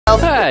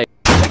Hey!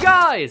 Hey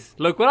guys!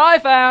 Look what I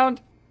found!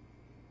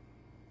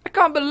 I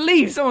can't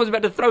believe someone was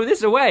about to throw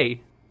this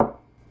away.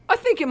 I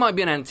think it might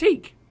be an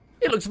antique.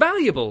 It looks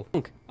valuable.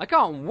 I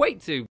can't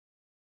wait to...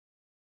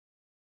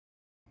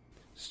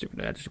 Stupid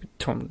dad, stupid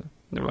Tom.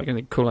 Never like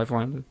anything cool I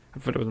find. I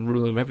thought it was the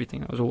rule of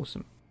everything. That was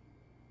awesome.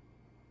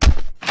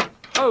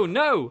 Oh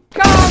no!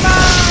 Come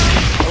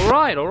on!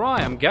 Alright,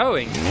 I'm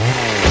going.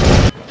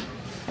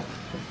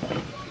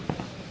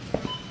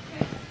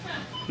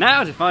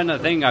 Now to find the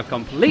thing I've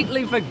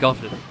completely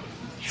forgotten.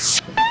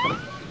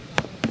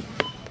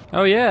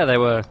 Oh yeah, they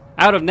were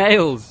out of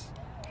nails.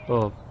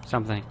 Or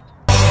something.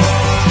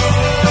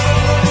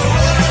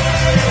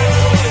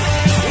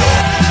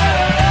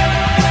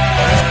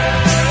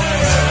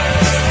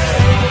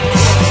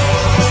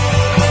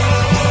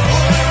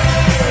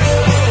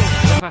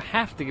 If I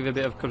have to give a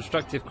bit of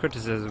constructive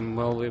criticism,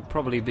 well, it would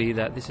probably be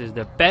that this is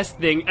the best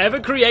thing ever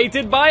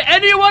created by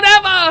anyone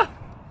ever!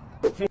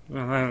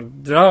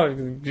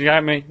 Don't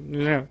get me.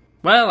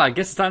 Well, I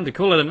guess it's time to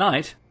call it a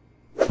night.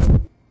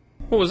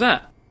 What was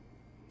that?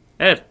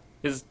 Ed,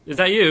 is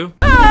that you?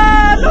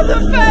 Ah, not the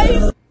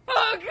face!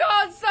 Oh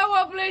God,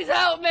 someone please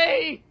help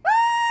me!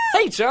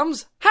 Hey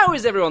chums, how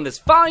is everyone this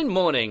fine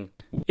morning?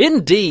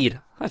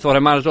 Indeed, I thought I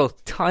might as well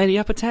tidy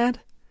up a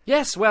tad.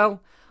 Yes,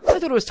 well, I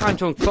thought it was time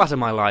to unclutter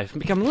my life and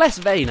become less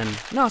vain and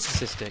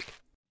narcissistic.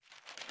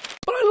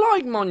 But I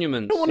like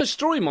monuments. I don't want to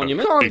destroy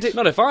monuments. Can't.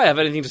 Not if I have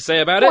anything to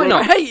say about it. Why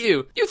not? I hate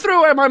you. You threw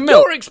away my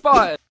milk. You're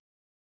expired.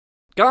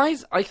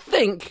 Guys, I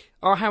think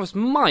our house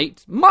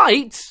might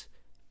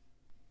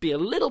be a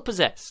little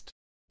possessed.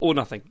 Or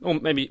nothing. Or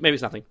maybe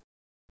it's nothing.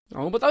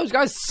 Oh, but those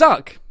guys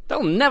suck.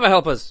 They'll never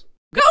help us.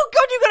 Oh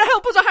God, you gotta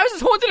help us. Our house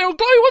is haunted and it'll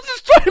glow.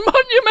 What's destroying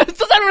monuments?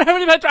 Does anyone have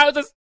any of my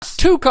trousers?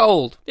 Too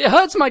cold. It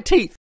hurts my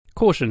teeth.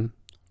 Caution.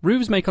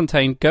 Roofs may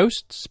contain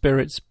ghosts,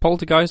 spirits,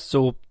 poltergeists,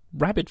 or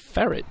rabid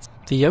ferrets.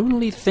 The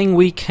only thing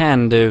we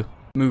can do...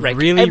 Move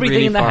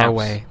really far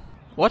away.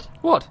 What?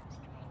 What?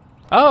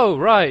 Oh,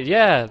 right,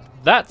 yeah.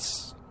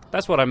 That's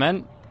what I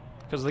meant.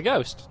 Because of the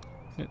ghost.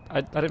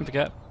 I didn't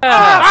forget.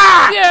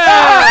 Yeah!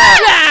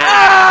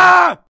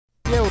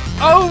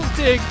 Oh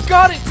dear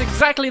God, it's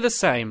exactly the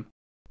same.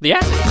 The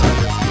attic.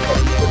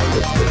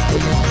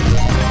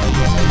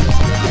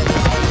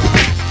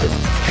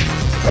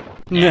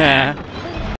 Nah.